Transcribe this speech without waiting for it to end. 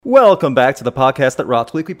Welcome back to the podcast that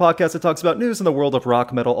rocks, weekly podcast that talks about news in the world of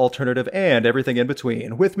rock, metal, alternative, and everything in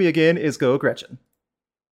between. With me again is Go Gretchen.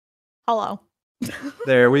 Hello.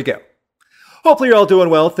 There we go. Hopefully you're all doing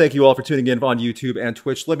well. Thank you all for tuning in on YouTube and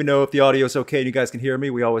Twitch. Let me know if the audio is okay and you guys can hear me.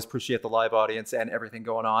 We always appreciate the live audience and everything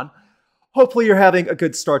going on. Hopefully you're having a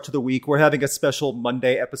good start to the week. We're having a special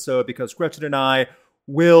Monday episode because Gretchen and I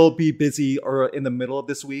will be busy or in the middle of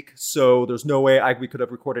this week, so there's no way we could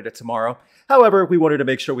have recorded it tomorrow. However, we wanted to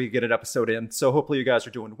make sure we could get an episode in, so hopefully you guys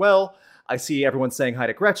are doing well. I see everyone saying hi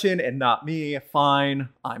to Gretchen and not me. Fine.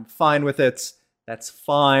 I'm fine with it. That's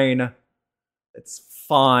fine. It's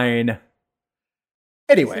fine.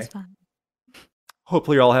 Anyway,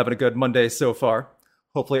 hopefully you're all having a good Monday so far.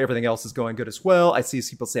 Hopefully everything else is going good as well. I see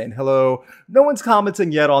people saying hello. No one's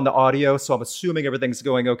commenting yet on the audio, so I'm assuming everything's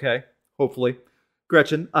going okay. Hopefully.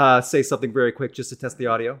 Gretchen, say something very quick just to test the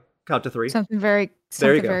audio. Count to 3. Something very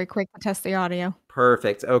quick to test the audio.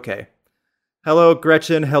 Perfect. Okay. Hello,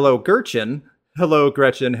 Gretchen. Hello, Gertchen. Hello,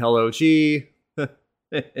 Gretchen. Hello, G.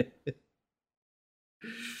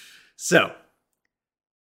 So,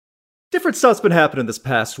 different stuff's been happening this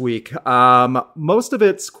past week. Most of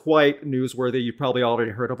it's quite newsworthy. You've probably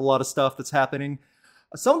already heard of a lot of stuff that's happening.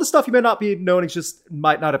 Some of the stuff you may not be knowing, just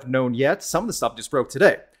might not have known yet. Some of the stuff just broke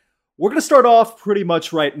today. We're going to start off pretty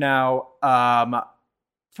much right now.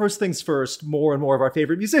 First things first, more and more of our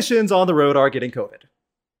favorite musicians on the road are getting COVID.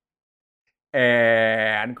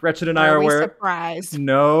 And Gretchen and I are aware. Surprised?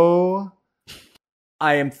 No.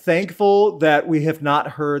 I am thankful that we have not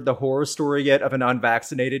heard the horror story yet of an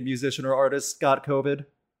unvaccinated musician or artist got COVID.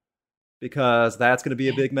 Because that's going to be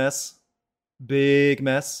a big mess. Big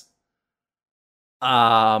mess.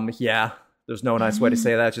 Yeah. There's no nice way to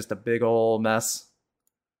say that. Just a big old mess.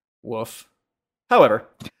 Woof. However,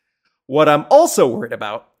 what I'm also worried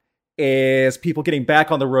about is people getting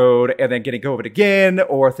back on the road and then getting COVID again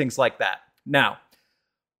or things like that. Now,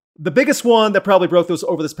 the biggest one that probably broke those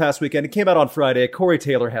over this past weekend, it came out on Friday, Corey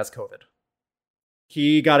Taylor has COVID.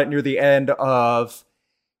 He got it near the end of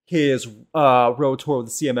his road tour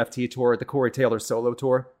with the CMFT tour, the Corey Taylor solo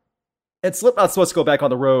tour. And Slipknot's supposed to go back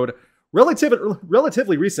on the road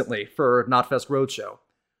relatively recently for Knotfest Roadshow.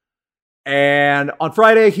 And on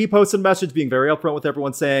Friday, he posted a message being very upfront with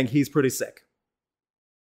everyone saying he's pretty sick.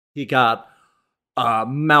 He got a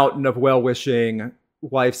mountain of well-wishing.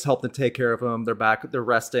 Wife's helped to take care of him. They're back. They're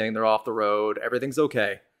resting. They're off the road. Everything's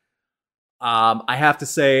okay. I have to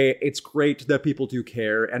say, it's great that people do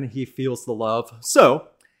care and he feels the love. So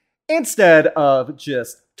instead of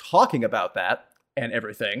just talking about that and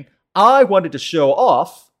everything, I wanted to show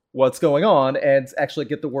off what's going on and actually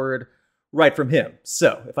get the word right from him.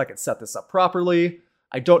 So if I could set this up properly,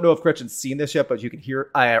 I don't know if Gretchen's seen this yet, but you can hear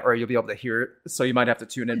or you'll be able to hear it. So you might have to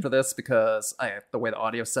tune in for this because the way the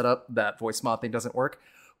audio's set up, that voice mod thing doesn't work.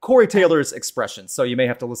 Corey Taylor's expression. So you may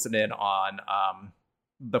have to listen in on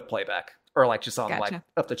the playback or like just on like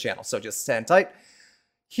up the channel. So just stand tight.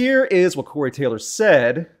 Here is what Corey Taylor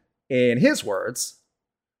said in his words.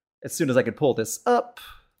 As soon as I can pull this up,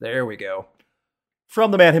 there we go.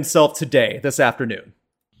 From the man himself today, this afternoon.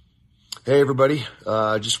 Hey, everybody.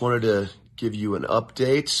 Just wanted to give you an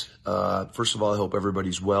update. First of all, I hope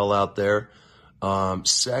everybody's well out there.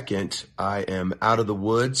 Second, I am out of the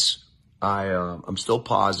woods. I'm still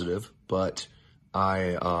positive, but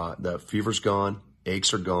the fever's gone.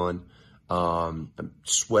 Aches are gone. I'm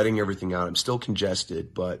sweating everything out. I'm still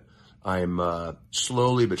congested, but I'm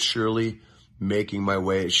slowly but surely making my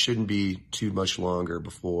way. It shouldn't be too much longer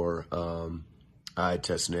before I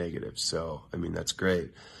test negative. So, I mean, that's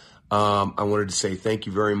great. I wanted to say thank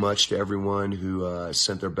you very much to everyone who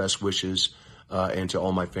sent their best wishes and to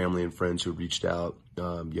all my family and friends who reached out.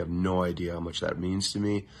 You have no idea how much that means to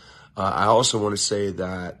me. I also want to say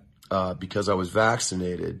that because I was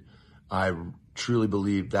vaccinated, I truly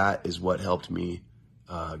believe that is what helped me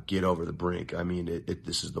get over the brink. I mean,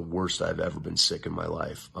 this is the worst I've ever been sick in my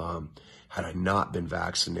life. Had I not been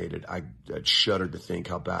vaccinated, I'd shudder to think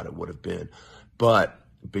how bad it would have been. But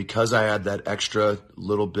because I had that extra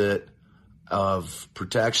little bit of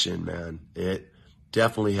protection, man, it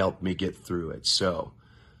definitely helped me get through it. So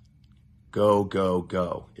go, go,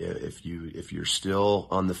 go. If you're still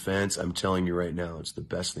on the fence, I'm telling you right now, it's the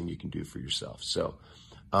best thing you can do for yourself. So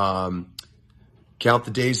count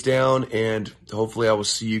the days down, and hopefully I will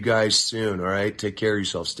see you guys soon. All right. Take care of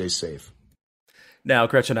yourself. Stay safe. Now,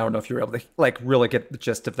 Gretchen, I don't know if you were able to like really get the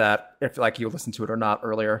gist of that, if like you listened to it or not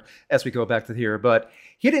earlier as we go back to here, but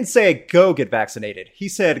he didn't say go get vaccinated. He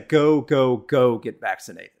said go, go, go get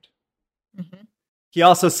vaccinated. Mm-hmm. He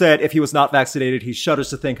also said if he was not vaccinated, he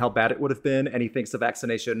shudders to think how bad it would have been, and he thinks the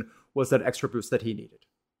vaccination was that extra boost that he needed.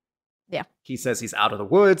 Yeah. He says he's out of the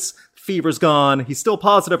woods, fever's gone, he's still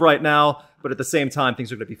positive right now, but at the same time,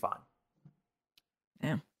 things are going to be fine.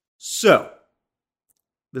 Yeah. So,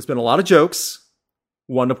 there's been a lot of jokes,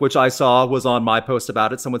 one of which I saw was on my post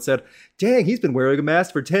about it. Someone said, dang, he's been wearing a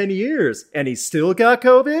mask for 10 years, and he's still got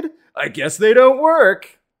COVID? I guess they don't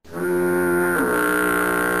work.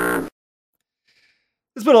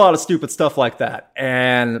 There's been a lot of stupid stuff like that,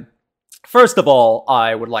 and first of all,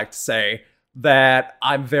 I would like to say that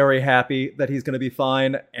I'm very happy that he's going to be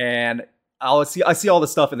fine, and I see all the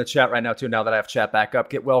stuff in the chat right now, too, now that I have chat back up.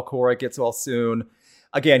 Get well, Cora. Get well soon.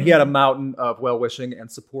 Again, he had a mountain of well-wishing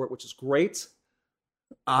and support, which is great.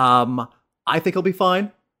 I think he'll be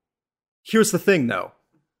fine. Here's the thing, though.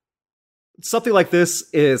 Something like this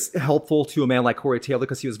is helpful to a man like Corey Taylor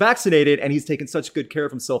because he was vaccinated, and he's taken such good care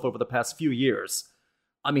of himself over the past few years.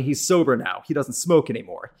 I mean, he's sober now. He doesn't smoke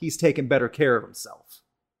anymore. He's taken better care of himself.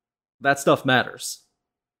 That stuff matters.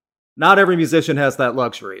 Not every musician has that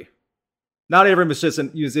luxury. Not every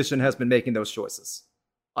musician has been making those choices,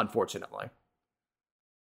 unfortunately.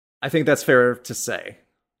 I think that's fair to say.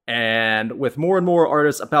 And with more and more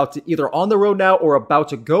artists about to either on the road now or about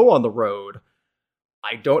to go on the road,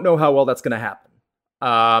 I don't know how well that's going to happen.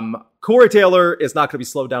 Corey Taylor is not going to be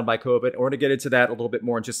slowed down by COVID. We're going to get into that a little bit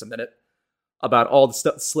more in just a minute about all the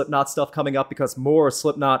Slipknot stuff coming up because more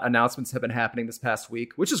Slipknot announcements have been happening this past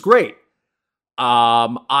week, which is great.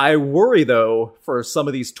 I worry, though, for some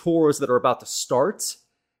of these tours that are about to start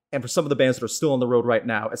and for some of the bands that are still on the road right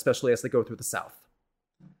now, especially as they go through the South.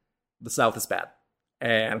 The South is bad.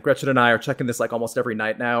 And Gretchen and I are checking this like almost every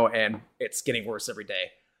night now, and it's getting worse every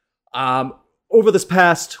day. Over this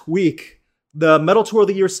past week, the metal tour of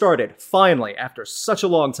the year started, finally, after such a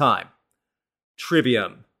long time.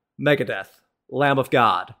 Trivium, Megadeth, Lamb of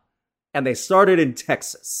God. And they started in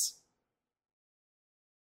Texas.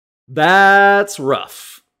 That's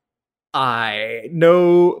rough. I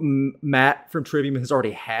know Matt from Trivium has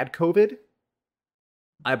already had COVID.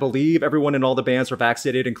 I believe everyone in all the bands are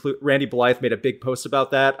vaccinated. Randy Blythe made a big post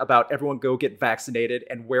about that, about everyone go get vaccinated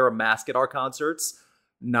and wear a mask at our concerts.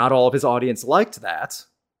 Not all of his audience liked that.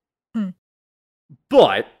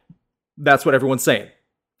 But that's what everyone's saying.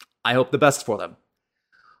 I hope the best for them.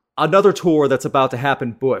 Another tour that's about to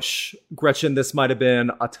happen, Bush. Gretchen, this might have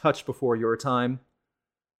been a touch before your time.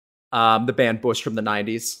 The band Bush from the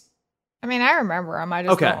 90s. I mean, I remember them. I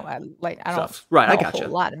just don't, I don't right, know I gotcha. a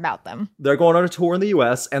whole lot about them. They're going on a tour in the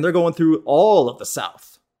U.S., and they're going through all of the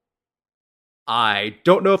South. I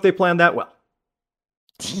don't know if they planned that well.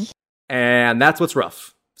 And that's what's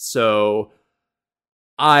rough. So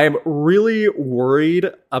I'm really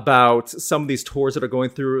worried about some of these tours that are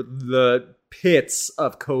going through the pits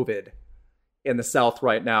of COVID in the South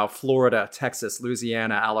right now. Florida, Texas,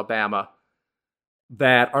 Louisiana, Alabama.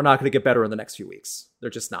 That are not going to get better in the next few weeks.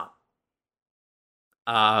 They're just not.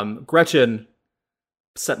 Gretchen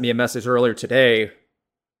sent me a message earlier today,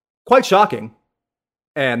 quite shocking.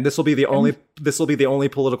 And this will be the only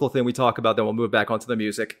political thing we talk about. Then we'll move back onto the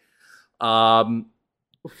music.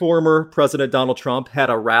 Former President Donald Trump had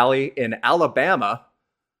a rally in Alabama.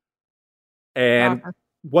 And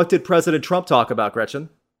what did President Trump talk about, Gretchen?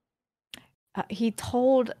 He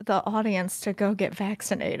told the audience to go get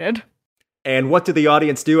vaccinated. And what did the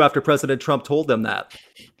audience do after President Trump told them that?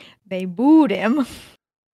 They booed him.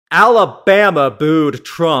 Alabama booed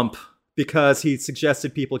Trump because he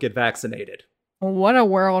suggested people get vaccinated. What a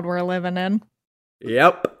world we're living in.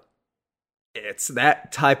 Yep. It's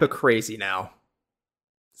that type of crazy now.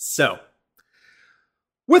 So,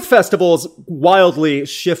 with festivals wildly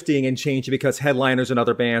shifting and changing because headliners and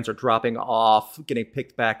other bands are dropping off, getting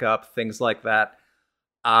picked back up, things like that.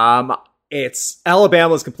 It's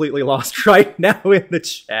Alabama's completely lost right now in the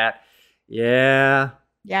chat. Yeah.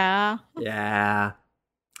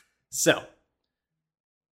 So,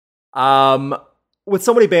 with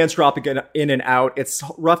so many bands dropping in and out, it's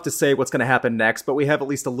rough to say what's going to happen next, but we have at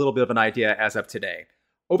least a little bit of an idea as of today.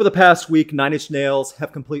 Over the past week, Nine Inch Nails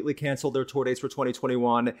have completely canceled their tour dates for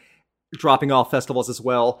 2021, dropping off festivals as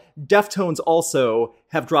well. Deftones also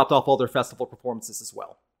have dropped off all their festival performances as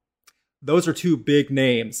well. Those are two big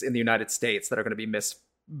names in the United States that are going to be missed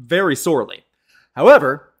very sorely.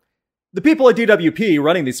 However, the people at DWP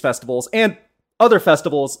running these festivals and other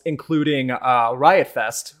festivals, including Riot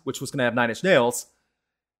Fest, which was going to have Nine Inch Nails,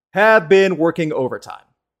 have been working overtime,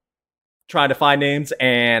 trying to find names,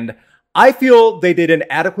 and I feel they did an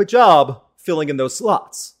adequate job filling in those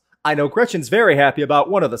slots. I know Gretchen's very happy about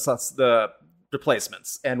one of the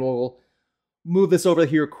replacements, and we'll move this over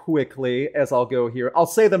here quickly as I'll go here. I'll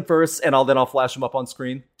say them first, and I'll flash them up on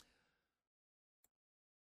screen.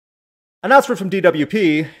 Announcement from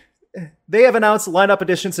DWP. they have announced lineup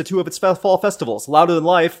additions to 2 of its fall festivals, Louder Than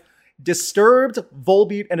Life. Disturbed,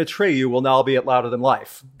 Volbeat, and Atreyu will now be at Louder Than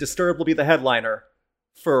Life. Disturbed will be the headliner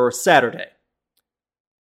for Saturday.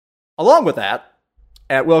 Along with that,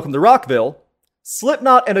 at Welcome to Rockville,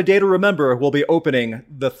 Slipknot and A Day to Remember will be opening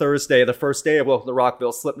the Thursday, the first day of Welcome to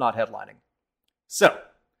Rockville, Slipknot headlining. So,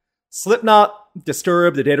 Slipknot,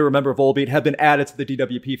 Disturbed, A Day to Remember, Volbeat have been added to the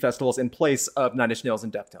DWP festivals in place of Nine Inch Nails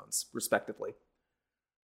and Deftones, respectively.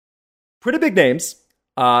 Pretty big names.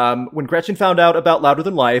 When Gretchen found out about Louder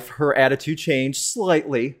Than Life, her attitude changed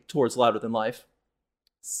slightly towards Louder Than Life.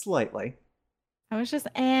 Slightly. I was just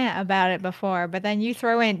about it before, but then you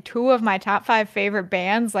throw in 2 of my top 5 favorite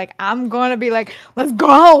bands, like I'm gonna be like, let's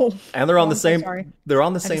go. And they're on the same. They're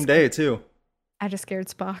on the same day too. I just scared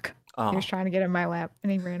Spock. He was trying to get in my lap,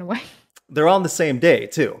 and he ran away. They're on the same day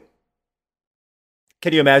too.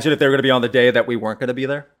 Can you imagine if they were going to be on the day that we weren't going to be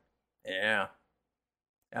there? Yeah.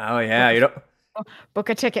 Oh yeah, you know. Book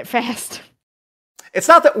a ticket fast. It's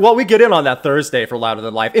not that, well, we get in on that Thursday for Louder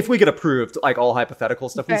Than Life. If we get approved, like all hypothetical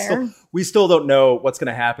stuff, we still don't know what's going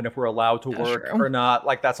to happen if we're allowed to work or not.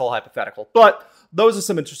 Like, that's all hypothetical. But those are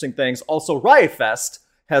some interesting things. Also, Riot Fest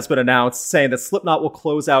has been announced saying that Slipknot will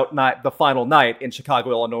close out the final night in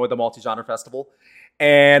Chicago, Illinois, the multi-genre festival.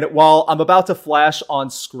 And while I'm about to flash on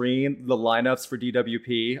screen the lineups for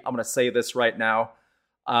DWP, I'm going to say this right now.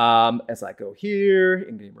 As I go here,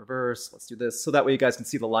 in-game reverse, let's do this, so that way you guys can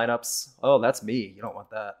see the lineups. Oh, that's me. You don't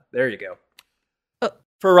want that. There you go.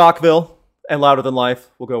 For Rockville and Louder Than Life,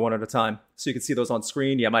 we'll go one at a time, so you can see those on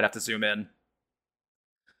screen. Yeah, I might have to zoom in.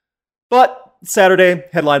 But Saturday,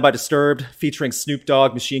 headlined by Disturbed, featuring Snoop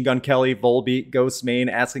Dogg, Machine Gun Kelly, Volbeat, Ghost Main,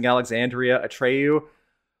 Asking Alexandria, Atreyu.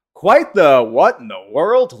 Quite the what in the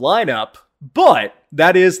world lineup, but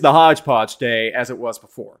that is the hodgepodge day as it was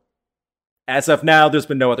before. As of now, there's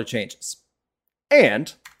been no other changes.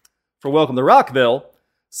 And, for Welcome to Rockville,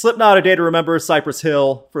 Slipknot, A Day to Remember, Cypress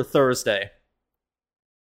Hill for Thursday.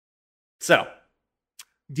 So,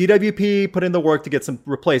 DWP put in the work to get some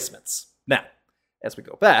replacements. Now, as we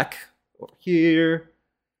go back, over here,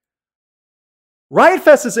 Riot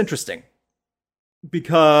Fest is interesting,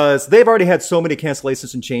 because they've already had so many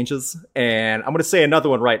cancellations and changes, and I'm going to say another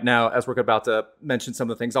one right now, as we're about to mention some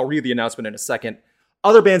of the things. I'll read the announcement in a second.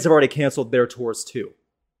 Other bands have already canceled their tours too.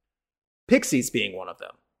 Pixies being one of them.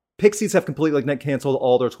 Pixies have completely canceled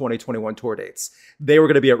all their 2021 tour dates. They were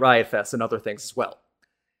going to be at Riot Fest and other things as well.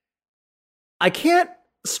 I can't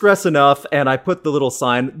stress enough, and I put the little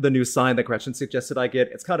sign, the new sign that Gretchen suggested I get.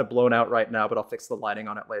 It's kind of blown out right now, but I'll fix the lighting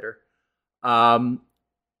on it later.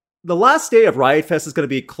 The last day of Riot Fest is going to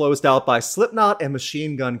be closed out by Slipknot and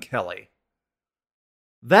Machine Gun Kelly.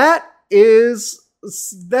 That's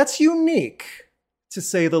unique, to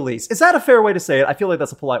say the least. Is that a fair way to say it? I feel like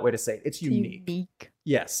that's a polite way to say it. It's unique.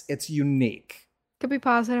 Yes, it's unique. Could be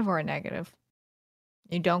positive or a negative.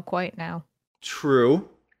 You don't quite know. True.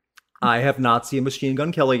 I have not seen Machine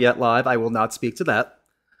Gun Kelly yet live. I will not speak to that.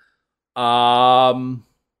 I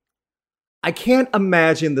can't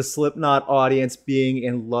imagine the Slipknot audience being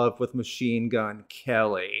in love with Machine Gun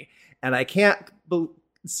Kelly. And I can't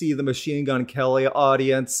see the Machine Gun Kelly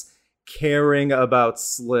audience caring about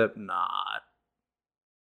Slipknot.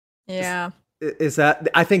 Yeah. Is that?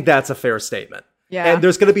 I think that's a fair statement. Yeah. And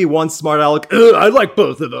there's going to be one smart aleck. I like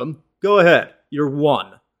both of them. Go ahead. You're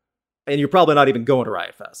one. And you're probably not even going to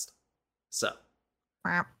Riot Fest. So.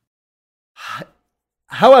 Wow.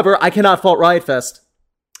 However, I cannot fault Riot Fest.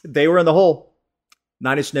 They were in the hole.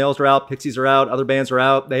 Nine Inch Nails are out. Pixies are out. Other bands are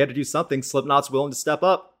out. They had to do something. Slipknot's willing to step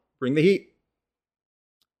up. Bring the heat.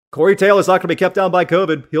 Corey Taylor's not going to be kept down by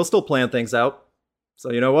COVID. He'll still plan things out.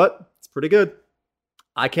 So you know what? It's pretty good.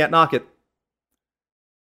 I can't knock it.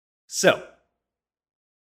 So,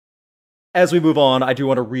 as we move on, I do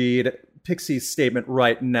want to read Pixie's statement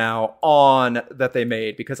right now on that they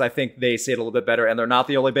made, because I think they say it a little bit better, and they're not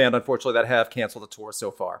the only band, unfortunately, that have canceled the tour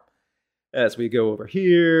so far. As we go over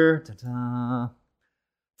here,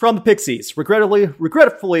 from the Pixies,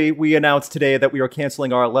 regretfully, we announced today that we are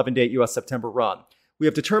canceling our 11-date U.S. September run. We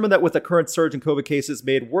have determined that with the current surge in COVID cases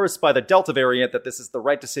made worse by the Delta variant, that this is the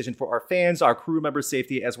right decision for our fans, our crew members'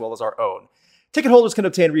 safety, as well as our own. Ticket holders can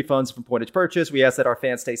obtain refunds from point of purchase. We ask that our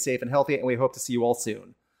fans stay safe and healthy, and we hope to see you all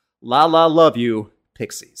soon. La la love you,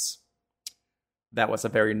 Pixies. That was a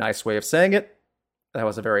very nice way of saying it. That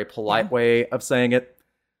was a very polite way of saying it.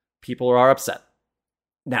 People are upset.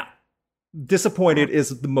 Now, disappointed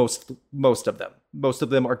is the most of them. Most of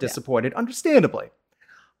them are disappointed, understandably.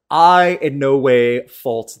 I in no way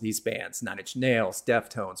fault these bands. Nine Inch Nails,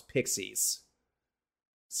 Deftones, Pixies.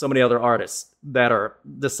 So many other artists that are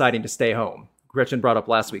deciding to stay home. Gretchen brought up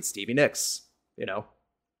last week Stevie Nicks. You know,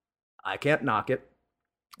 I can't knock it.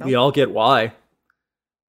 Nope. We all get why.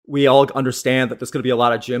 We all understand that there's going to be a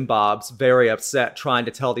lot of Jim Bobs very upset trying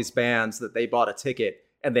to tell these bands that they bought a ticket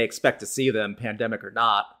and they expect to see them, pandemic or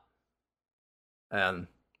not. And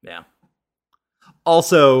yeah.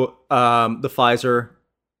 Also, the Pfizer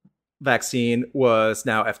vaccine was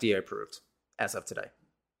now FDA approved as of today.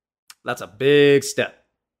 That's a big step.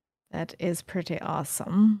 That is pretty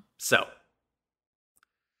awesome. So,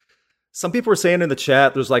 some people were saying in the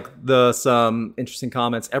chat, there's like some interesting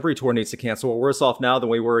comments. Every tour needs to cancel. We're worse off now than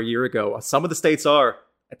we were a year ago. Some of the states are.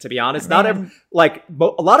 To be honest, not every, like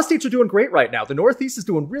a lot of states are doing great right now. The Northeast is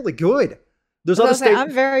doing really good. There's other states. I'm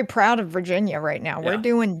very proud of Virginia right now. We're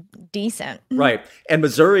doing decent. Right. And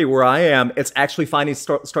Missouri, where I am, it's actually finally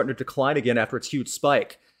starting to decline again after its huge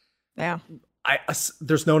spike. Yeah.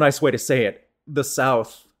 There's no nice way to say it. The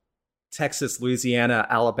South, Texas, Louisiana,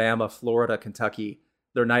 Alabama, Florida, Kentucky,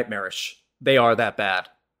 they're nightmarish. They are that bad.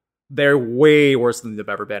 They're way worse than they've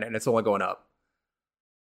ever been, and it's only going up.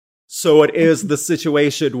 So it is the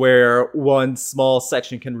situation where one small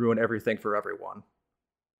section can ruin everything for everyone.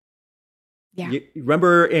 Yeah. You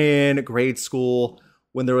remember in grade school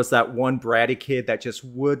when there was that one bratty kid that just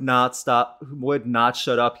would not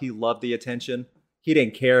shut up. He loved the attention. He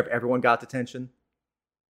didn't care if everyone got detention.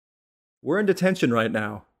 We're in detention right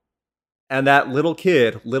now. And that little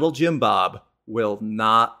kid, little Jim Bob, will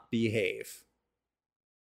not behave.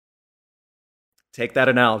 Take that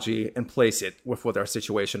analogy and place it with our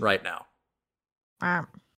situation right now. Wow.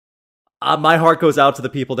 My heart goes out to the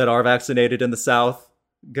people that are vaccinated in the South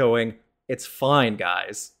going, it's fine,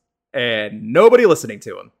 guys. And nobody listening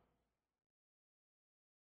to him.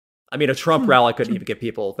 I mean, a Trump rally couldn't even get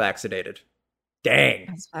people vaccinated. Dang.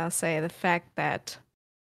 As I'll say, the fact that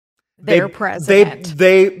their president.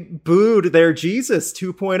 They booed their Jesus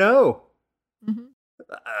 2.0.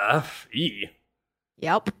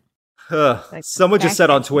 Yep. Someone just said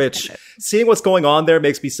on Twitch, seeing what's going on there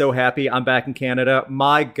makes me so happy. I'm back in Canada.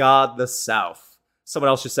 My God, the South. Someone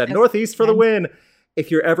else just said, Northeast for the win.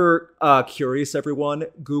 If you're ever curious, everyone,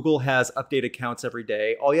 Google has updated counts every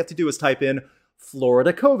day. All you have to do is type in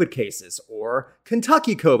Florida COVID cases or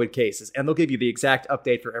Kentucky COVID cases, and they'll give you the exact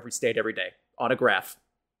update for every state every day on a graph.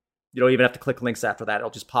 You don't even have to click links after that. It'll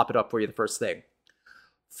just pop it up for you the first thing.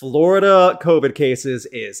 Florida COVID cases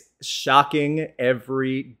is shocking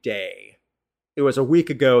every day. It was a week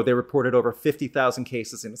ago, they reported over 50,000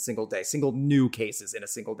 cases in a single day. Single new cases in a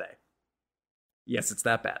single day. Yes, it's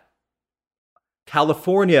that bad.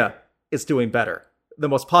 California is doing better. The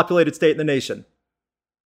most populated state in the nation.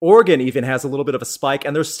 Oregon even has a little bit of a spike,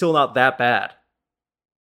 and they're still not that bad.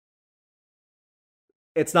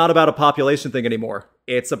 It's not about a population thing anymore.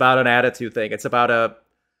 It's about an attitude thing. It's about a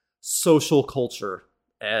social culture.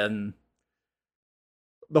 And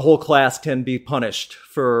the whole class can be punished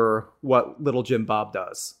for what little Jim Bob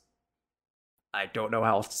does. I don't know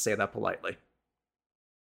how else to say that politely.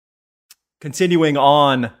 Continuing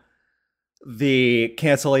on the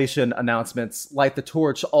cancellation announcements, Light the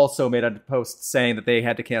Torch also made a post saying that they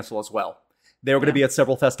had to cancel as well. They were going to be at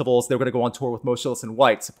several festivals. They were going to go on tour with Motionless in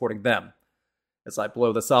White, supporting them. As I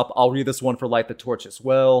blow this up, I'll read this one for Light the Torch as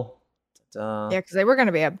well. Yeah, because they were going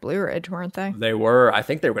to be at Blue Ridge, weren't they? They were. I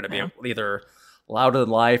think they were going to be either Louder Than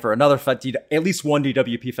Life or another, at least one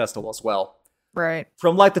DWP festival as well. Right.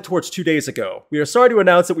 From Light the Torch 2 days ago, we are sorry to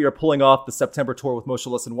announce that we are pulling off the September tour with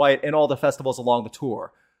Motionless in White and all the festivals along the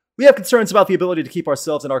tour. We have concerns about the ability to keep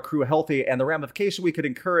ourselves and our crew healthy and the ramification we could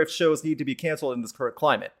incur if shows need to be canceled in this current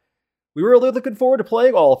climate. We were really looking forward to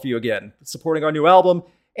playing all of you again, supporting our new album,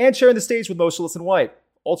 and sharing the stage with Motionless in White.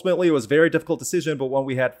 Ultimately, it was a very difficult decision, but one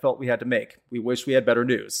we felt we had to make. We wish we had better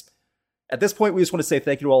news. At this point, we just want to say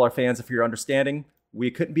thank you to all our fans for your understanding.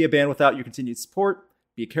 We couldn't be a band without your continued support.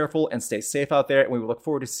 Be careful and stay safe out there, and we will look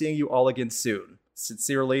forward to seeing you all again soon.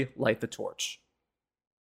 Sincerely, Light the Torch.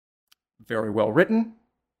 Very well written.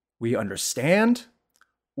 We understand.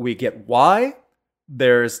 We get why.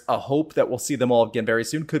 There's a hope that we'll see them all again very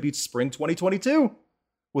soon. Could be spring 2022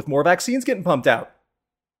 with more vaccines getting pumped out.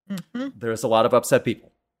 There's a lot of upset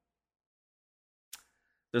people.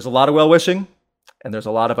 There's a lot of well-wishing, and there's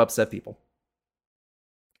a lot of upset people.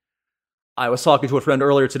 I was talking to a friend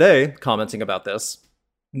earlier today, commenting about this,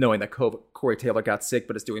 knowing that Corey Taylor got sick,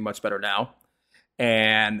 but is doing much better now,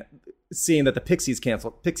 and seeing that the Pixies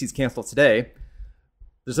canceled today.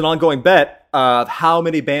 There's an ongoing bet of how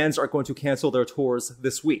many bands are going to cancel their tours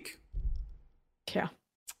this week. Yeah.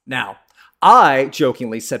 Now, I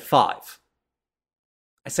jokingly said 5.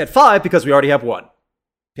 I said 5 because we already have 1.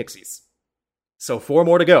 Pixies. So 4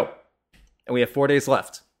 more to go. And we have 4 days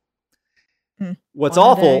left. What's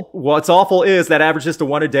awful is that averages to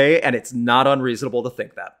 1 a day, and it's not unreasonable to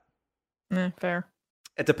think that. Fair.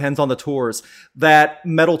 It depends on the tours. That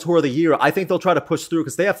metal tour of the year, I think they'll try to push through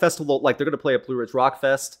because they have festival, like they're going to play at Blue Ridge Rock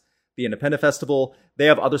Fest, the Independent Festival. They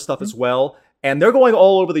have other stuff as well. And they're going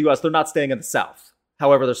all over the U.S. They're not staying in the South.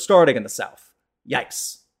 However, they're starting in the South.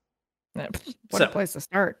 Yikes. What a place to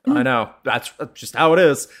start. I know. That's just how it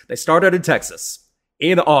is. They started in Texas.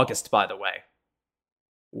 In August, by the way.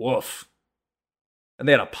 Woof. And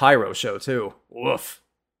they had a pyro show, too. Woof.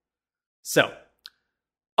 So,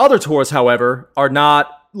 other tours, however, are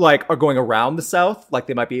going around the South. Like,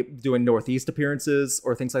 they might be doing Northeast appearances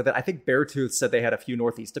or things like that. I think Beartooth said they had a few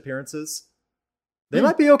Northeast appearances. They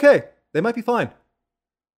might be okay. They might be fine.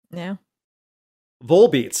 Yeah.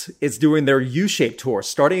 Volbeat is doing their U-shaped tour,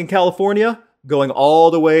 starting in California, going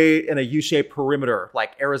all the way in a U-shaped perimeter,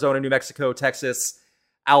 like Arizona, New Mexico, Texas,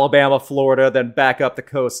 Alabama, Florida, then back up the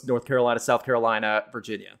coast, North Carolina, South Carolina,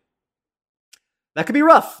 Virginia. That could be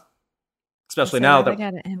rough. Especially now that they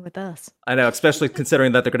gotta end with us. I know, especially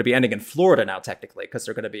considering that they're going to be ending in Florida now, technically, because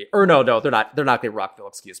they're going to be, or no, they're not going to Rockville,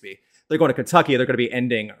 excuse me. They're going to Kentucky, they're going to be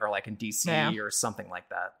ending, or like in DC or something like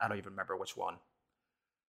that. I don't even remember which one.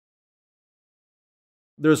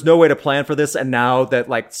 There's no way to plan for this, and now that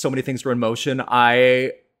like so many things are in motion,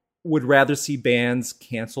 I would rather see bands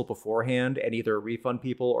cancel beforehand and either refund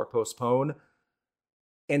people or postpone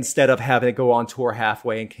instead of having it go on tour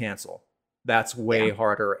halfway and cancel. That's way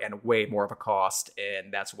harder and way more of a cost,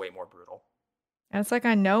 and that's way more brutal. And it's like,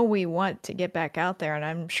 I know we want to get back out there, and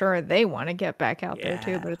I'm sure they want to get back out there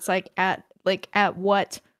too, but it's at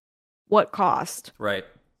what cost? Right.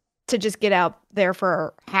 To just get out there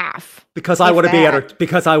for half. Because I want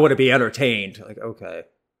to be entertained. Like, okay.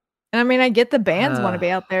 And I mean, I get the bands want to be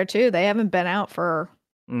out there too. They haven't been out for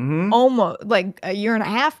almost like a year and a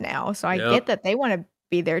half now. So I get that they want to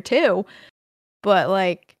be there too. But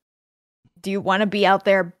like, do you want to be out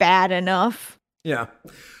there bad enough? Yeah.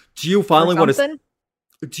 Do you finally want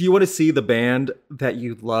to see the band that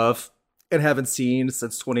you love and haven't seen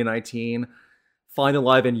since 2019 find a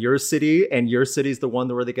live in your city, and your city's the one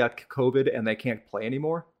where they got COVID and they can't play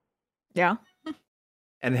anymore? Yeah.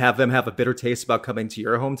 And have them have a bitter taste about coming to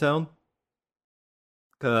your hometown?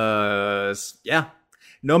 Because,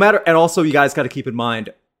 no matter, and also you guys got to keep in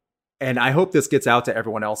mind, and I hope this gets out to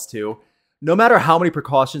everyone else too, no matter how many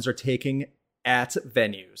precautions are taken at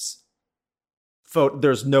venues,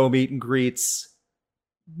 there's no meet and greets,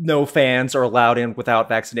 no fans are allowed in without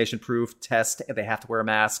vaccination proof, test, and they have to wear a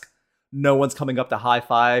mask. No one's coming up to high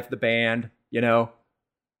five the band,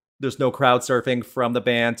 There's no crowd surfing from the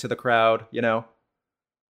band to the crowd,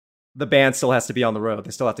 The band still has to be on the road.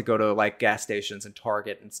 They still have to go to like gas stations and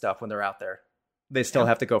Target and stuff when they're out there. They still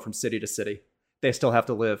have to go from city to city. They still have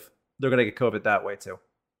to live. They're going to get COVID that way too.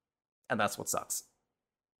 And that's what sucks.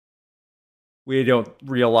 We don't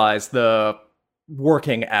realize the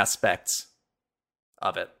working aspects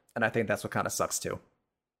of it. And I think that's what kind of sucks too.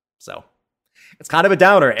 So it's kind of a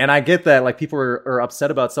downer. And I get that like people are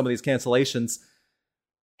upset about some of these cancellations.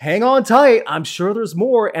 Hang on tight. I'm sure there's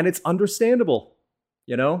more, and it's understandable,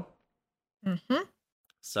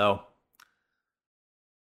 So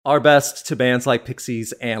our best to bands like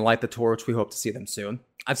Pixies and Light the Torch. We hope to see them soon.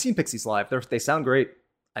 I've seen Pixies live. They sound great.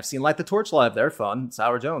 I've seen Light the Torch live. They're fun.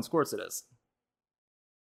 Sour Jones, of course it is.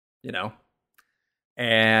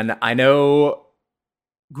 And I know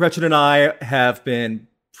Gretchen and I have been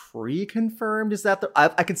pre-confirmed. Is that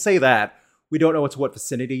I can say that. We don't know what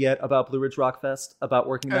vicinity yet about Blue Ridge Rock Fest, about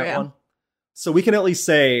working that one. So we can at least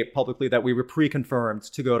say publicly that we were pre-confirmed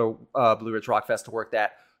to go to Blue Ridge Rock Fest to work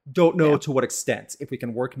that. Don't know to what extent. If we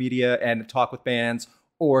can work media and talk with bands,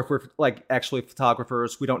 or if we're like actually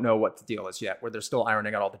photographers, we don't know what the deal is yet, where they're still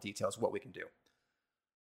ironing out all the details of what we can do.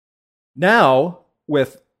 Now,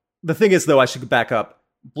 the thing is, though, I should back up.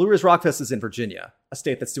 Blue Ridge Rock Fest is in Virginia, a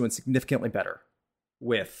state that's doing significantly better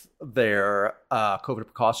with their COVID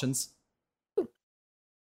precautions.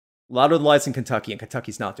 Louder Than Life's in Kentucky, and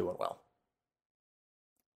Kentucky's not doing well.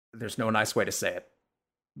 There's no nice way to say it.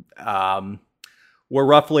 We're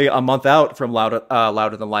roughly a month out from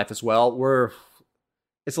Louder Than Life as well.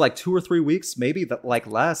 It's like 2 or 3 weeks, maybe like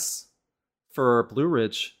less for Blue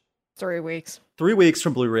Ridge. 3 weeks. 3 weeks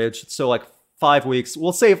from Blue Ridge. So like 5 weeks.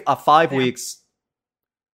 We'll say 5 weeks.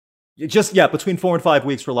 Between 4 and 5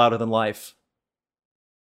 weeks for Louder Than Life.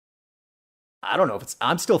 I don't know if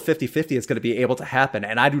I'm still 50-50 it's going to be able to happen.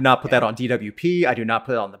 And I do not put that on DWP. I do not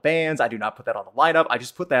put it on the bands. I do not put that on the lineup. I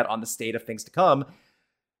just put that on the state of things to come.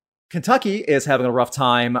 Kentucky is having a rough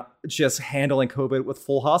time just handling COVID with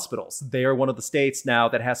full hospitals. They are one of the states now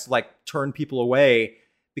that has to like turn people away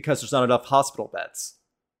because there's not enough hospital beds.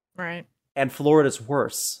 Right. And Florida's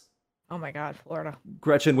worse. Oh my God, Florida.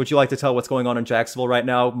 Gretchen, would you like to tell what's going on in Jacksonville right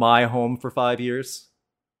now? My home for 5 years.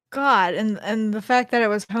 God, and the fact that it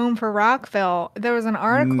was home for Rockville. There was an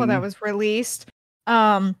article that was released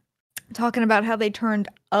talking about how they turned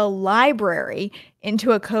a library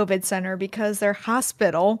into a COVID center because their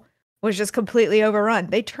hospital was just completely overrun.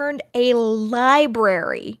 They turned a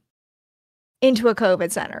library into a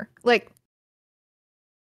COVID center. Like,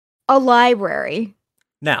 a library.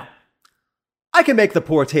 Now, I can make the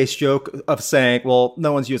poor taste joke of saying, well,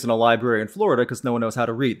 no one's using a library in Florida because no one knows how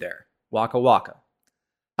to read there. Waka waka.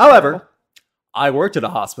 However, I worked at a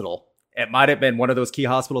hospital. It might have been one of those key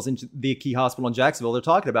hospitals the key hospital in Jacksonville they're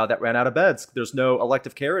talking about that ran out of beds. There's no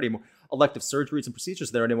elective care anymore, elective surgeries and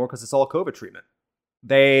procedures there anymore because it's all COVID treatment.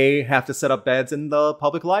 They have to set up beds in the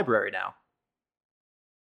public library now.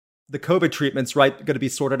 The COVID treatment's going to be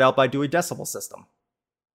sorted out by Dewey Decimal System.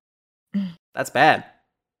 That's bad.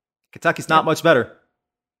 Kentucky's not much better.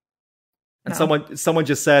 And someone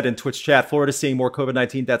just said in Twitch chat, Florida's seeing more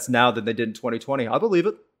COVID-19 deaths now than they did in 2020. I believe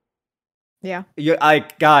it. Yeah.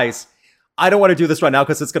 Guys, I don't want to do this right now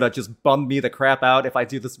because it's going to just bum me the crap out if I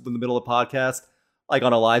do this in the middle of a podcast, like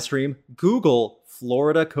on a live stream. Google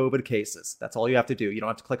Florida COVID cases. That's all you have to do. You don't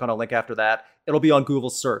have to click on a link after that. It'll be on Google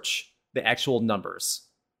search, the actual numbers.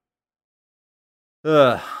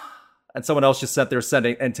 Ugh. And someone else just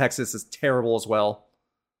and Texas is terrible as well.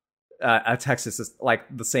 Texas is like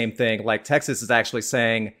the same thing. Like Texas is actually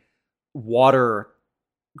saying water.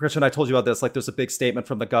 Gretchen, I told you about this. Like there's a big statement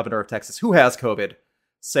from the governor of Texas who has COVID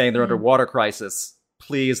saying they're under water crisis.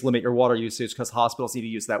 Please limit your water usage because hospitals need to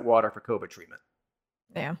use that water for COVID treatment.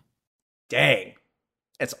 Yeah. Dang.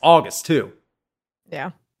 It's August too.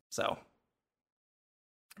 Yeah. So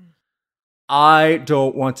I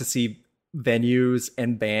don't want to see venues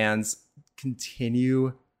and bands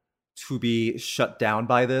continue to be shut down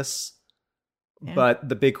by this. Yeah. But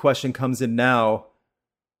the big question comes in now.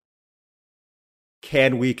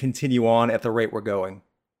 Can we continue on at the rate we're going?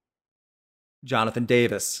 Jonathan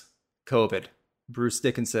Davis, COVID. Bruce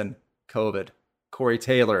Dickinson, COVID. Corey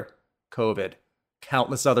Taylor, COVID.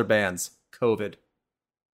 Countless other bands, COVID.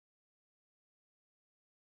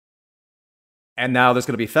 And now there's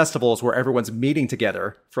going to be festivals where everyone's meeting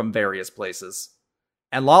together from various places.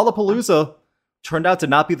 And Lollapalooza turned out to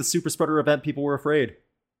not be the super spreader event people were afraid.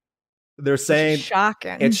 They're saying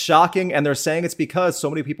it's shocking, and they're saying it's because so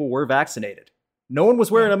many people were vaccinated. No one was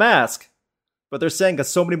wearing a mask, but they're saying that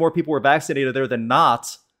so many more people were vaccinated there than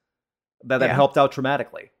not, that helped out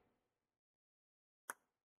dramatically.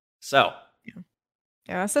 So, yeah,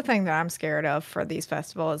 that's the thing that I'm scared of for these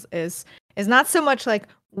festivals is not so much like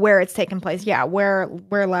where it's taking place. Yeah, where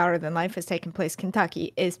Louder Than Life is taking place,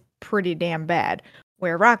 Kentucky, is pretty damn bad.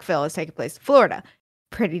 Where Rockville is taking place, Florida,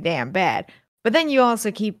 pretty damn bad. But then you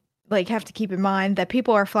also have to keep in mind that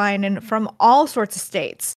people are flying in from all sorts of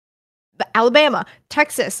states. Alabama,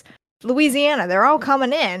 Texas, Louisiana, they're all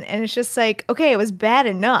coming in. And it's just like, okay, it was bad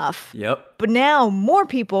enough. Yep. But now more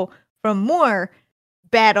people from more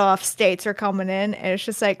bad off states are coming in. And it's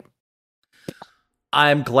just like,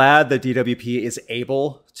 I'm glad that DWP is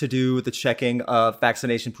able to do the checking of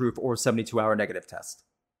vaccination proof or 72-hour negative test.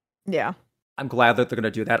 Yeah. I'm glad that they're going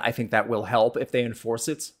to do that. I think that will help if they enforce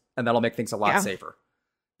it, and that'll make things a lot safer.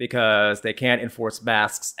 Because they can't enforce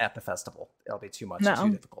masks at the festival. It'll be too much,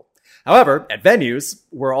 too difficult. However, at venues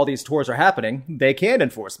where all these tours are happening, they can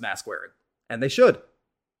enforce mask wearing, and they should.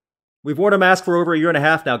 We've worn a mask for over a year and a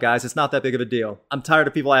half now, guys. It's not that big of a deal. I'm tired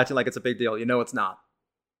of people acting like it's a big deal. You know it's not.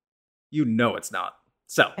 You know it's not.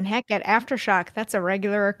 So, and heck, at Aftershock, that's a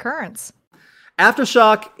regular occurrence.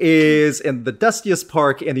 Aftershock is in the dustiest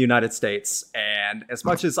park in the United States. And as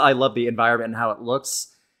much as I love the environment and how it looks,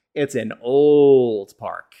 it's an old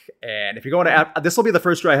park. And if you're going to, this will be the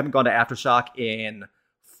first year I haven't gone to Aftershock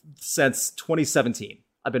since 2017.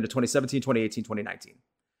 I've been to 2017, 2018, 2019.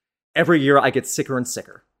 Every year I get sicker and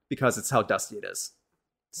sicker because it's how dusty it is.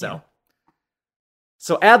 So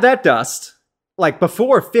add that dust. Like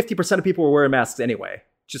before, 50% of people were wearing masks anyway,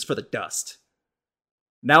 just for the dust.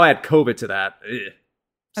 Now add COVID to that.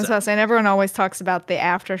 That's what I was saying. Everyone always talks about the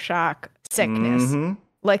Aftershock sickness. Mm-hmm.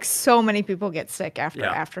 Like so many people get sick after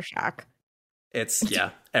Aftershock. It's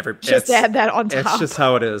add that on top. It's just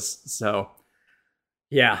how it is. So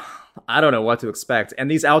yeah, I don't know what to expect. And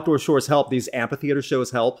these outdoor shows help. These amphitheater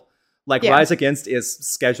shows help. Like Rise Against is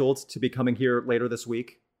scheduled to be coming here later this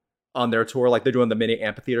week on their tour. Like they're doing the mini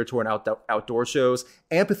amphitheater tour and outdoor shows.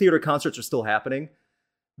 Amphitheater concerts are still happening.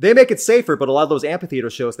 They make it safer, but a lot of those amphitheater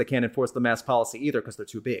shows, they can't enforce the mask policy either because they're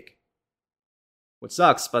too big. Which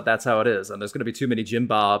sucks, but that's how it is. And there's going to be too many Jim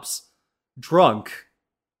Bobs drunk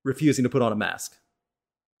refusing to put on a mask.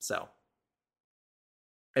 So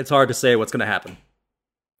It's hard to say what's going to happen.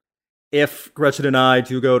 If Gretchen and I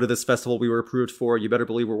do go to this festival we were approved for, you better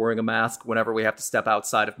believe we're wearing a mask whenever we have to step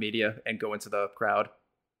outside of media and go into the crowd.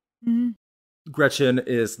 Mm-hmm. Gretchen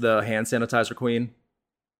is the hand sanitizer queen,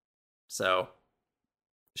 so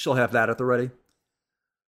she'll have that at the ready.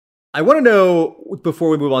 I want to know, before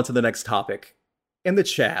we move on to the next topic, in the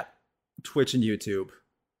chat, Twitch and YouTube,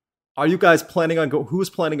 are you guys planning on who's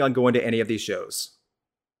planning on going to any of these shows,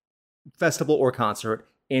 festival or concert,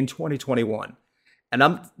 in 2021? And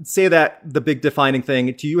I'm say that the big defining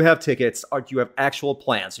thing, do you have tickets or do you have actual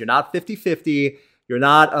plans? You're not 50-50. You're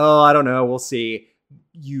not, oh, I don't know, we'll see.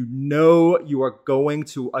 You know you are going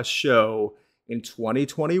to a show in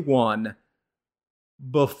 2021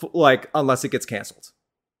 unless it gets canceled.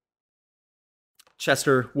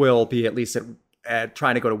 Chester will be at least at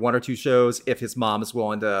trying to go to 1 or 2 shows if his mom is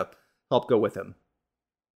willing to help go with him.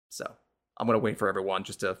 So I'm going to wait for everyone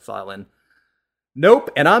just to file in. Nope,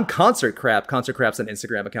 and I'm Concert Crap. Concert Crap's an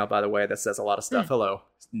Instagram account, by the way, that says a lot of stuff. Hello.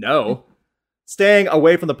 No. Staying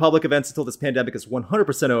away from the public events until this pandemic is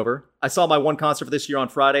 100% over. I saw my one concert for this year on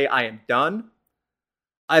Friday. I am done.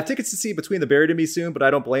 I have tickets to see Between the Buried and Me soon, but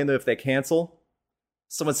I don't blame them if they cancel.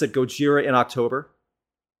 Someone said Gojira in October.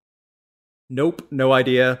 Nope, no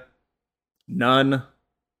idea. None.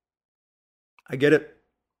 I get it.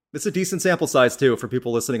 It's a decent sample size, too, for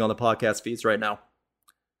people listening on the podcast feeds right now.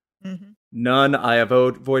 Mm-hmm. None. I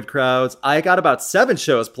avoid crowds. I got about 7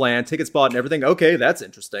 shows planned, tickets bought and everything. Okay, that's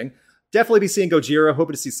interesting. Definitely be seeing Gojira.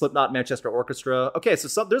 Hoping to see Slipknot, Manchester Orchestra. Okay,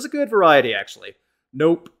 so there's a good variety, actually.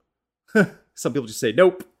 Nope. Some people just say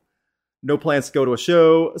nope. No plans to go to a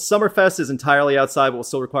show. Summerfest is entirely outside, but will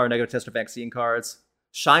still require negative test or vaccine cards.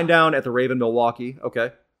 Shinedown at the Raven, Milwaukee.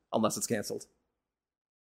 Okay, unless it's canceled.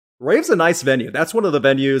 Rave's a nice venue. That's one of the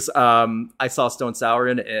venues I saw Stone Sour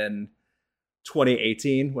in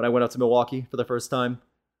 2018 when I went out to Milwaukee for the first time.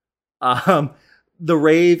 The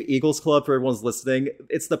Rave Eagles Club, for everyone's listening,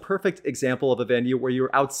 it's the perfect example of a venue where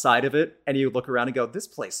you're outside of it and you look around and go, this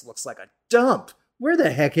place looks like a dump. Where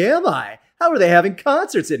the heck am I? How are they having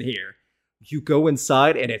concerts in here? You go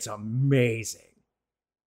inside and it's amazing.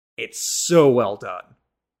 It's so well done.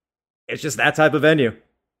 It's just that type of venue.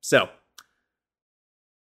 So,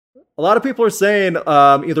 a lot of people are saying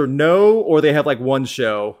either no or they have like one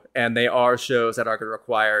show, and they are shows that are going to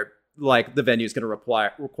require, like the venue's going to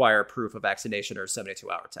require proof of vaccination or a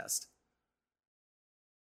 72-hour test.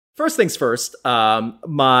 First things first,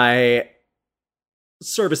 my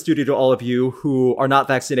service duty to all of you who are not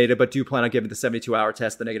vaccinated but do plan on giving the 72-hour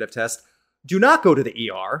test, the negative test, do not go to the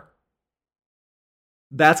ER.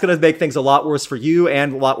 That's going to make things a lot worse for you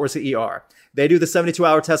and a lot worse at ER. They do the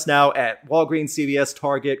 72-hour test now at Walgreens, CVS,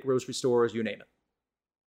 Target, grocery stores, you name it.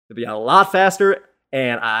 It'll be a lot faster,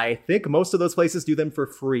 and I think most of those places do them for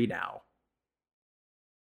free now.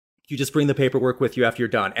 You just bring the paperwork with you after you're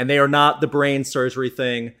done. And they are not the brain surgery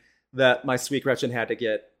thing that my sweet Gretchen had to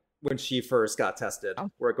get when she first got tested,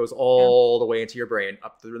 where it goes all the way into your brain,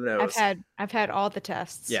 up through the nose. I've had all the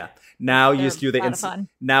tests. Yeah. Now you just do the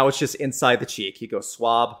now it's just inside the cheek. You go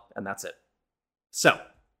swab, and that's it. So,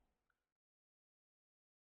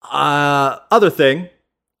 other thing,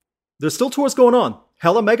 there's still tours going on.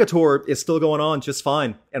 Hella Mega Tour is still going on just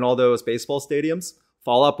fine in all those baseball stadiums.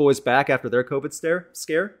 Fall Out Boy's back after their COVID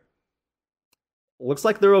scare. Looks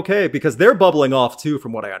like they're okay because they're bubbling off too,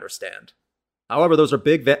 from what I understand. However, those are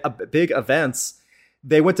big events.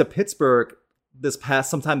 They went to Pittsburgh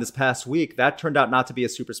sometime this past week. That turned out not to be a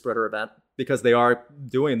super spreader event because they are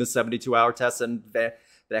doing the 72-hour test and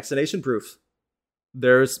vaccination proof.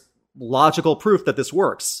 There's logical proof that this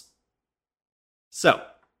works. So,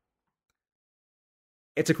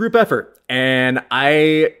 it's a group effort, and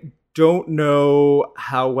I don't know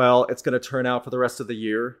how well it's going to turn out for the rest of the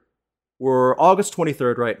year. We're August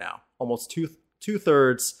 23rd right now, almost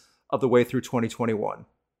two-thirds of the way through 2021.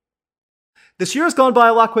 This year has gone by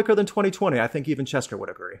a lot quicker than 2020. I think even Chester would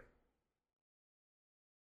agree.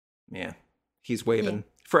 Yeah, he's waving. Yeah.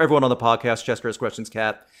 For everyone on the podcast, Chester is Gretchen's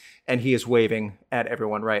cat, and he is waving at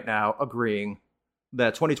everyone right now, agreeing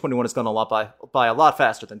that 2021 has gone by a lot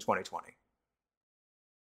faster than 2020.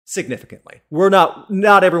 Significantly.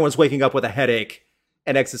 Not everyone's waking up with a headache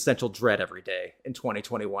and existential dread every day in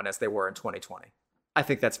 2021 as they were in 2020. I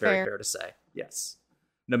think that's very fair to say. Yes.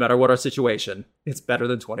 No matter what our situation, it's better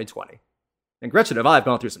than 2020. And Gretchen and I have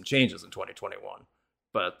gone through some changes in 2021.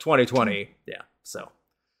 But 2020, yeah. So,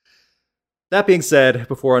 that being said,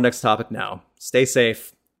 before our next topic now, stay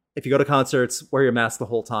safe. If you go to concerts, wear your mask the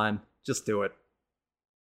whole time. Just do it.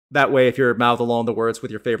 That way, if you're mouth along the words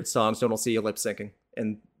with your favorite songs, don't see you lip syncing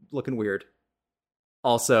and looking weird.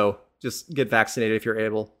 Also, just get vaccinated if you're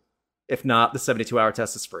able. If not, the 72-hour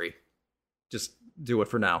test is free. Just do it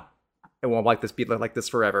for now. It won't be like this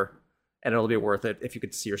forever, and it'll be worth it if you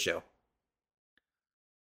could see your show.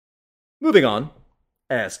 Moving on,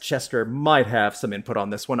 as Chester might have some input on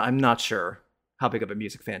this one. I'm not sure how big of a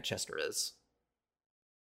music fan Chester is.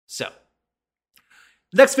 So,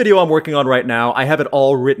 next video I'm working on right now, I have it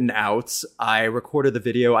all written out. I recorded the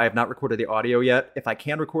video. I have not recorded the audio yet. If I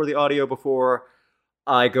can record the audio before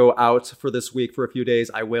I go out for this week for a few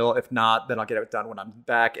days, I will. If not, then I'll get it done when I'm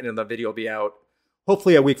back, and then the video will be out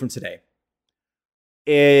hopefully a week from today.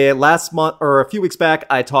 Last month, or a few weeks back,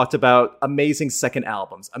 I talked about amazing second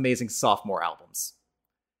albums, amazing sophomore albums.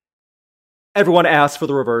 Everyone asked for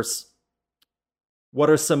the reverse. What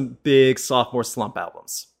are some big sophomore slump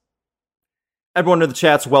albums? Everyone in the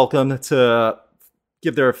chat's welcome to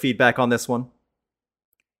give their feedback on this one.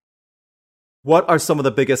 What are some of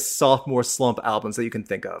the biggest sophomore slump albums that you can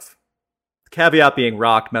think of? The caveat being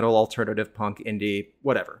rock, metal, alternative, punk, indie,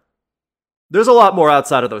 whatever. There's a lot more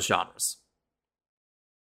outside of those genres.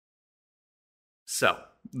 So,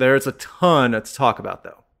 there's a ton to talk about,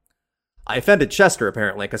 though. I offended Chester,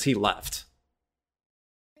 apparently, because he left.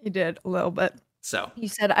 He did, a little bit. So. He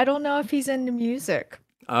said, I don't know if he's into music.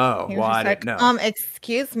 Oh, well, I didn't know.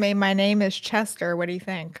 Excuse me, my name is Chester. What do you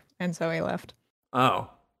think? And so he left. Oh,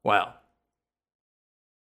 well.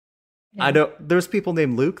 Yeah. I know there's people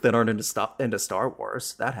named Luke that aren't into Star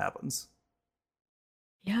Wars. That happens.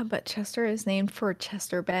 Yeah, but Chester is named for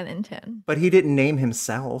Chester Bennington. But he didn't name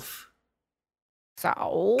himself.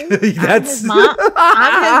 So I'm his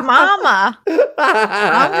mama.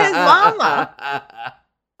 I'm his mama.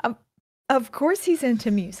 Of course he's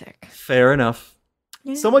into music. Fair enough.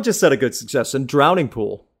 Yeah. Someone just said a good suggestion. Drowning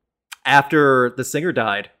Pool. After the singer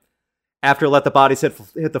died. After Let the Bodies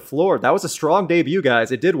Hit the Floor. That was a strong debut,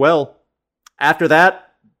 guys. It did well. After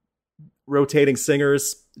that, rotating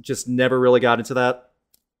singers. Just never really got into that.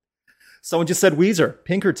 Someone just said Weezer.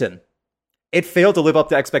 Pinkerton. It failed to live up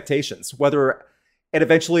to expectations. Whether it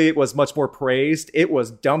eventually was much more praised, it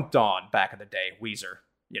was dumped on back in the day. Weezer,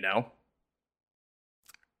 you know?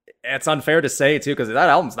 It's unfair to say, too, because that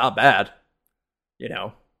album's not bad. You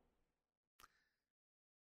know?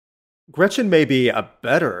 Gretchen may be a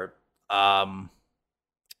better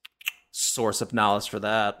source of knowledge for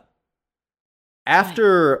that.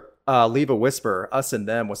 After Leave a Whisper, Us and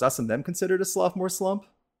Them, was Us and Them considered a sophomore slump?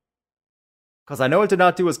 Because I know it did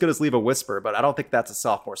not do as good as Leave a Whisper, but I don't think that's a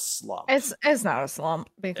sophomore slump. It's not a slump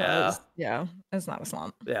because it's not a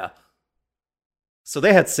slump. Yeah. So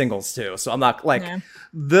they had singles too. So I'm not like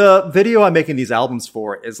the video I'm making these albums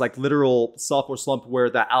for is like literal sophomore slump where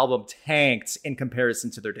the album tanked in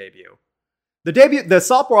comparison to their debut. The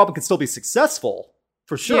sophomore album can still be successful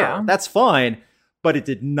for sure. Yeah. That's fine, but it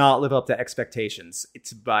did not live up to expectations.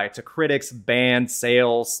 To critics, band,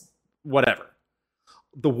 sales, whatever.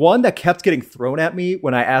 The one that kept getting thrown at me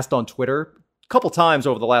when I asked on Twitter a couple times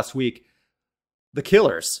over the last week, The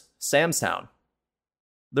Killers, Sam's Town.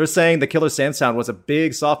 They're saying The Killers, Sam's Town was a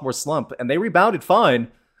big sophomore slump, and they rebounded fine,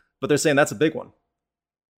 but they're saying that's a big one.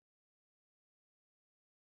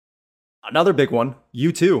 Another big one,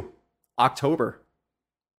 U2, October.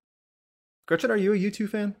 Gretchen, are you a U2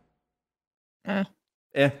 fan?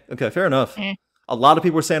 Okay, fair enough. A lot of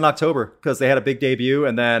people were saying October because they had a big debut,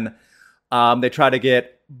 and then they tried to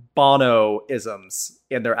get Bono-isms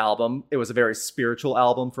in their album. It was a very spiritual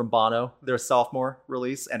album from Bono, their sophomore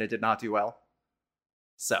release, and it did not do well.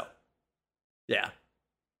 So, yeah.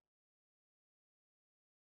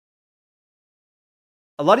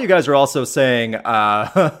 A lot of you guys are also saying,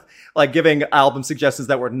 like giving album suggestions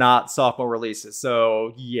that were not sophomore releases.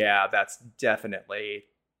 So, yeah, that's definitely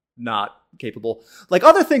not capable. Like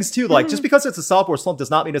other things too, like just because it's a sophomore slump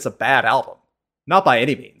does not mean it's a bad album. Not by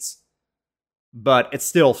any means. But it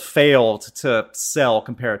still failed to sell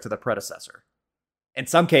compared to the predecessor. In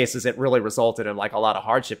some cases, it really resulted in like a lot of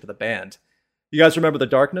hardship for the band. You guys remember The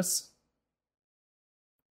Darkness?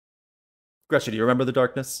 Gretchen, do you remember The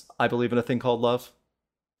Darkness? I Believe in a Thing Called Love?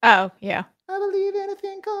 Oh, yeah. I believe in a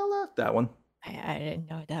thing called love. That one. I didn't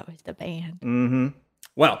know that was the band. Mm-hmm.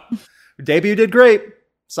 Well, debut did great.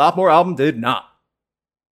 Sophomore album did not.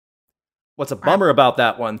 What's a bummer about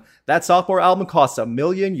that one? That sophomore album cost €1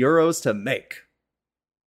 million to make.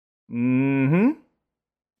 And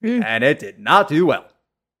it did not do well.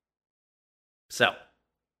 So,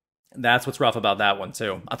 that's what's rough about that one,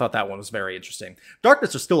 too. I thought that one was very interesting.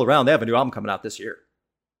 Darkness are still around. They have a new album coming out this year.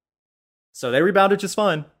 So they rebounded just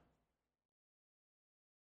fine.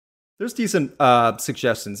 There's decent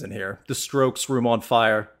suggestions in here. The Strokes, Room on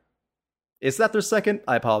Fire. Is that their second?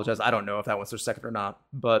 I apologize. I don't know if that one's their second or not.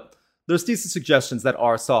 But there's decent suggestions that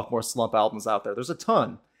are sophomore slump albums out there. There's a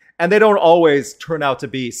ton. And they don't always turn out to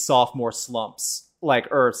be sophomore slumps,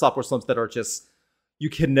 or sophomore slumps that are just, you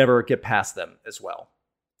can never get past them as well.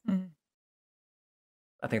 Mm-hmm.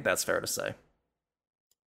 I think that's fair to say.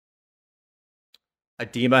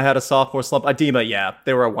 Adema had a sophomore slump. Adema, yeah,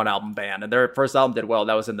 they were a one-album band, and their first album did well.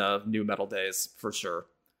 That was in the new metal days, for sure.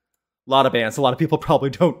 A lot of bands, a lot of people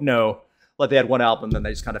probably don't know. Like, they had one album, then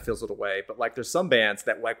they just kind of fizzled away. But, like, there's some bands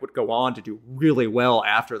that, like, would go on to do really well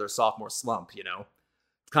after their sophomore slump, you know?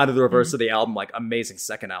 It's kind of the reverse of the album, like, amazing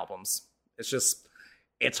second albums. It's just,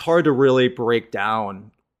 it's hard to really break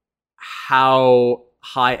down how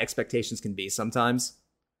high expectations can be sometimes.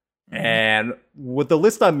 And with the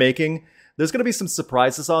list I'm making, there's going to be some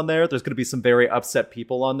surprises on there. There's going to be some very upset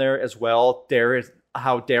people on there as well.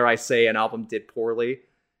 How dare I say an album did poorly.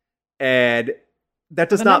 And that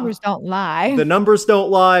does not... The numbers don't lie. The numbers don't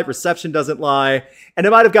lie. Reception doesn't lie. And it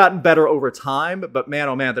might have gotten better over time, but man,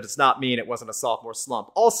 oh man, that does not mean it wasn't a sophomore slump.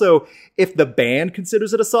 Also, if the band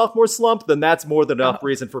considers it a sophomore slump, then that's more than enough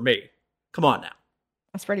reason for me. Come on now.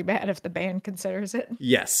 That's pretty bad if the band considers it.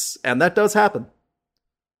 Yes, and that does happen.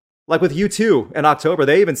 Like with U2 in October,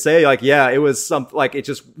 they even say, like, yeah, it was something, like, it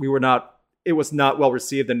was not well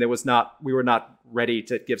received, and we were not ready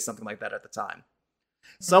to give something like that at the time.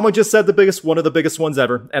 Someone just said one of the biggest ones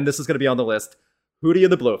ever, and this is going to be on the list. Hootie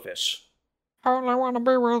and the Blowfish. Only want to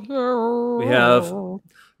be with you. We have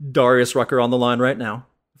Darius Rucker on the line right now.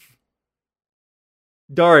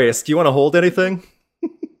 Darius, do you want to hold anything?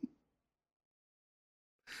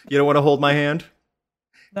 You don't want to hold my hand?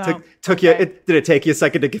 No. Did it take you a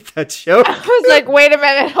second to get that joke? I was like, wait a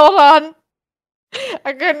minute, hold on.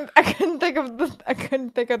 I couldn't think of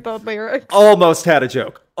the lyrics. Almost had a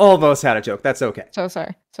joke. That's okay. So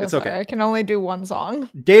sorry. Okay. I can only do one song.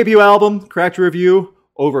 Debut album, cracked review,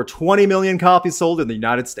 over 20 million copies sold in the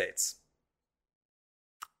United States.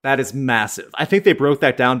 That is massive. I think they broke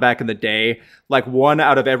that down back in the day. Like 1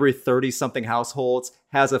 out of every 30-something households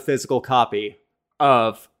has a physical copy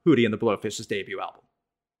of Hootie and the Blowfish's debut album.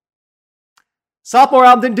 Sophomore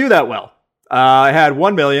album didn't do that well. I had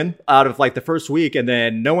 1 million out of like the first week, and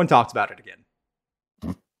then no one talked about it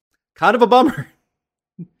again. Kind of a bummer.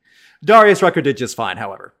 Darius Rucker did just fine,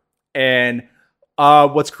 however. And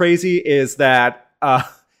what's crazy is that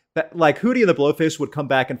like Hootie and the Blowfish would come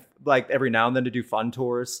back and like every now and then to do fun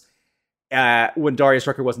tours when Darius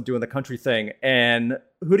Rucker wasn't doing the country thing. And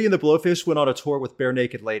Hootie and the Blowfish went on a tour with Bare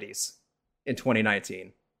Naked Ladies in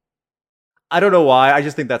 2019. I don't know why. I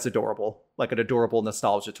just think that's adorable. Like an adorable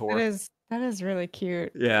nostalgia tour. That is really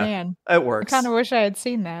cute. Yeah. Man, it works. I kind of wish I had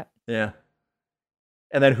seen that. Yeah.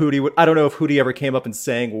 And then Hootie I don't know if Hootie ever came up and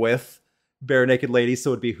sang with Bare Naked Ladies,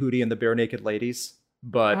 so it'd be Hootie and the Bare Naked Ladies.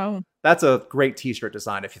 But that's a great t-shirt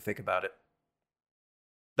design if you think about it.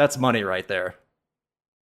 That's money right there.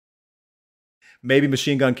 Maybe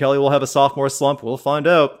Machine Gun Kelly will have a sophomore slump. We'll find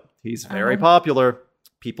out. He's very popular.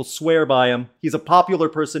 People swear by him. He's a popular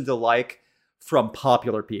person to like from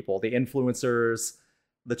popular people. The influencers,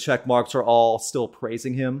 the check marks are all still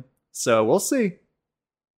praising him. So we'll see.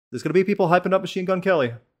 There's going to be people hyping up Machine Gun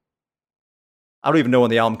Kelly. I don't even know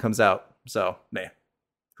when the album comes out. So, man,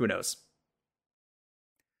 who knows?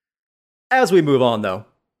 As we move on, though,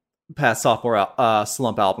 past sophomore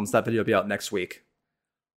slump albums, that video will be out next week.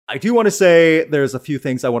 I do want to say there's a few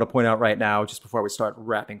things I want to point out right now just before we start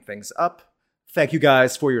wrapping things up. Thank you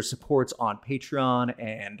guys for your support on Patreon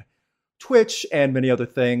and Twitch and many other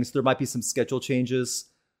things. There might be some schedule changes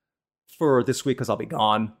for this week because I'll be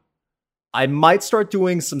gone. I might start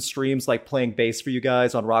doing some streams like playing bass for you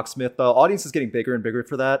guys on Rocksmith. The audience is getting bigger and bigger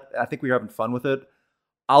for that. I think we're having fun with it.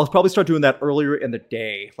 I'll probably start doing that earlier in the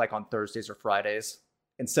day, like on Thursdays or Fridays,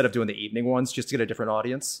 instead of doing the evening ones, just to get a different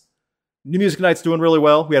audience. New Music Night's doing really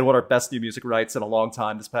well. We had one of our best new music nights in a long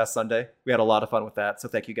time this past Sunday. We had a lot of fun with that, so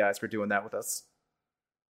thank you guys for doing that with us.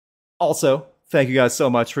 Also, thank you guys so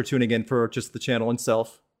much for tuning in for just the channel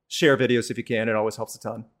itself. Share videos if you can. It always helps a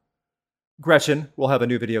ton. Gretchen will have a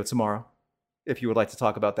new video tomorrow, if you would like to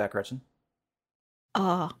talk about that, Gretchen.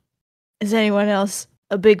 Is anyone else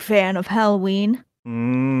a big fan of Halloween? I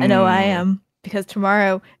know I am, because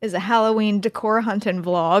tomorrow is a Halloween decor hunting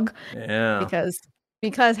vlog. Yeah.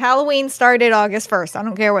 Because Halloween started August 1st. I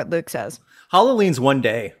don't care what Luke says. Halloween's one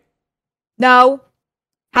day. No.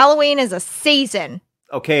 Halloween is a season.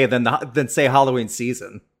 Okay, then say Halloween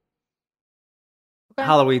season. Okay.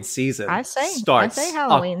 Halloween season starts. I say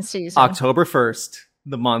Halloween season. October 1st,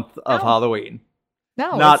 the month of Halloween.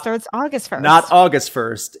 No, it starts August 1st. Not August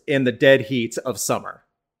 1st in the dead heat of summer.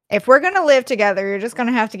 If we're going to live together, you're just going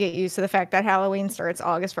to have to get used to the fact that Halloween starts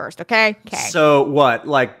August 1st, okay? So what,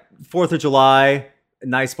 like 4th of July,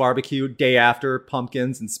 nice barbecue, day after,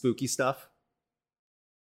 pumpkins and spooky stuff?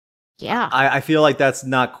 Yeah. I feel like that's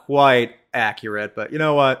not quite accurate, but you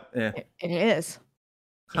know what? It is.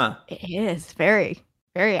 Huh. It is very,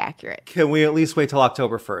 very accurate. Can we at least wait till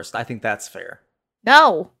October 1st? I think that's fair.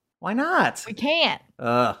 No. Why not? We can't.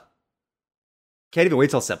 Can't even wait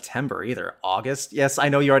till September either. August? Yes, I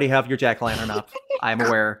know you already have your jack-o'-lantern up. I'm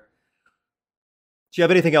aware. Do you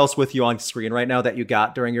have anything else with you on screen right now that you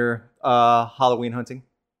got during your Halloween hunting?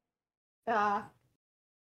 Not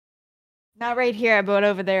right here, but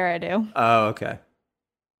over there I do. Oh, okay.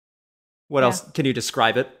 What else? Can you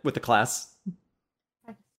describe it with the class?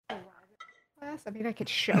 I mean, I could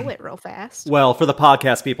show it real fast. Well, for the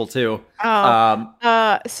podcast people too.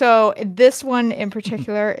 So this one in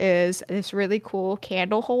particular is this really cool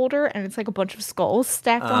candle holder, and it's like a bunch of skulls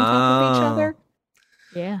stacked on top of each other.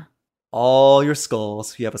 Yeah. All your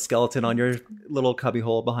skulls. You have a skeleton on your little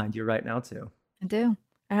cubbyhole behind you right now too. I do.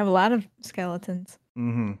 I have a lot of skeletons.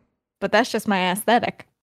 Mm-hmm. But that's just my aesthetic.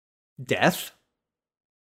 Death?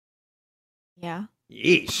 Yeah.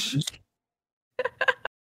 Yeesh.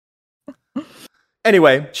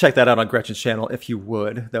 Anyway, check that out on Gretchen's channel if you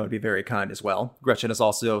would. That would be very kind as well. Gretchen is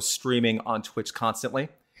also streaming on Twitch constantly.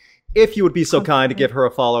 If you would be so kind to give her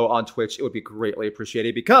a follow on Twitch, it would be greatly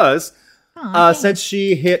appreciated because since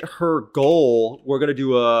she hit her goal, we're going to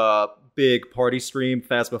do a big party stream,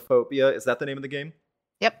 Phasmophobia. Is that the name of the game?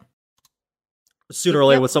 Yep. Sooner or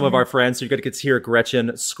later with some of our friends, you're going to get to hear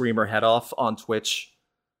Gretchen scream her head off on Twitch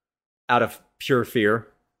out of pure fear.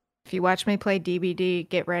 If you watch me play DBD,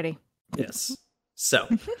 get ready. Yes. So,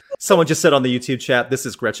 someone just said on the YouTube chat, this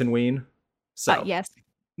is Gretchen Ween. So, yes.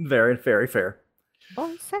 Very, very fair.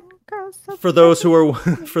 Boys and girls. For those who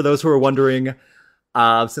are wondering,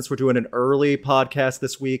 since we're doing an early podcast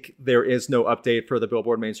this week, there is no update for the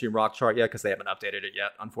Billboard Mainstream Rock chart yet because they haven't updated it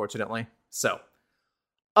yet, unfortunately. So,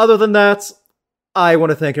 other than that, I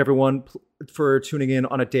want to thank everyone for tuning in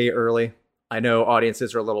on a day early. I know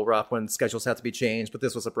audiences are a little rough when schedules have to be changed, but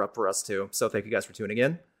this was abrupt for us too. So thank you guys for tuning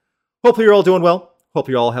in. Hopefully you're all doing well. Hope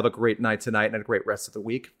you all have a great night tonight and a great rest of the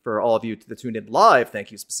week. For all of you that tuned in live,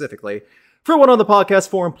 thank you specifically. For everyone on the podcast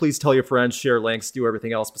forum, please tell your friends, share links, do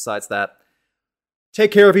everything else besides that.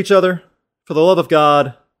 Take care of each other. For the love of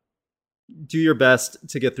God, do your best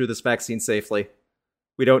to get through this vaccine safely.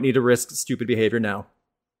 We don't need to risk stupid behavior now.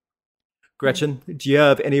 Gretchen, do you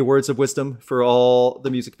have any words of wisdom for all the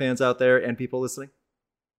music fans out there and people listening?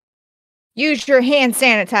 Use your hand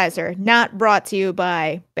sanitizer. Not brought to you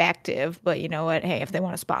by Bactiv, but you know what? Hey, if they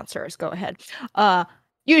want to sponsor us, go ahead.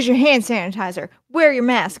 Use your hand sanitizer. Wear your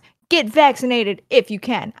mask. Get vaccinated if you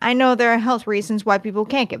can. I know there are health reasons why people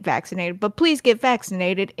can't get vaccinated, but please get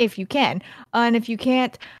vaccinated if you can. And if you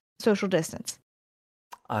can't, social distance.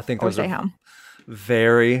 I think those are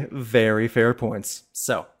very, very fair points.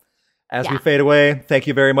 So, as we fade away, thank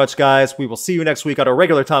you very much, guys. We will see you next week at our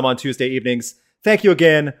regular time on Tuesday evenings. Thank you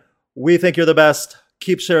again. We think you're the best.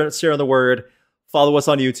 Keep sharing the word. Follow us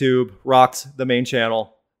on YouTube. Rocked the main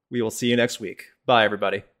channel. We will see you next week. Bye,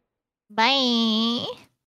 everybody. Bye.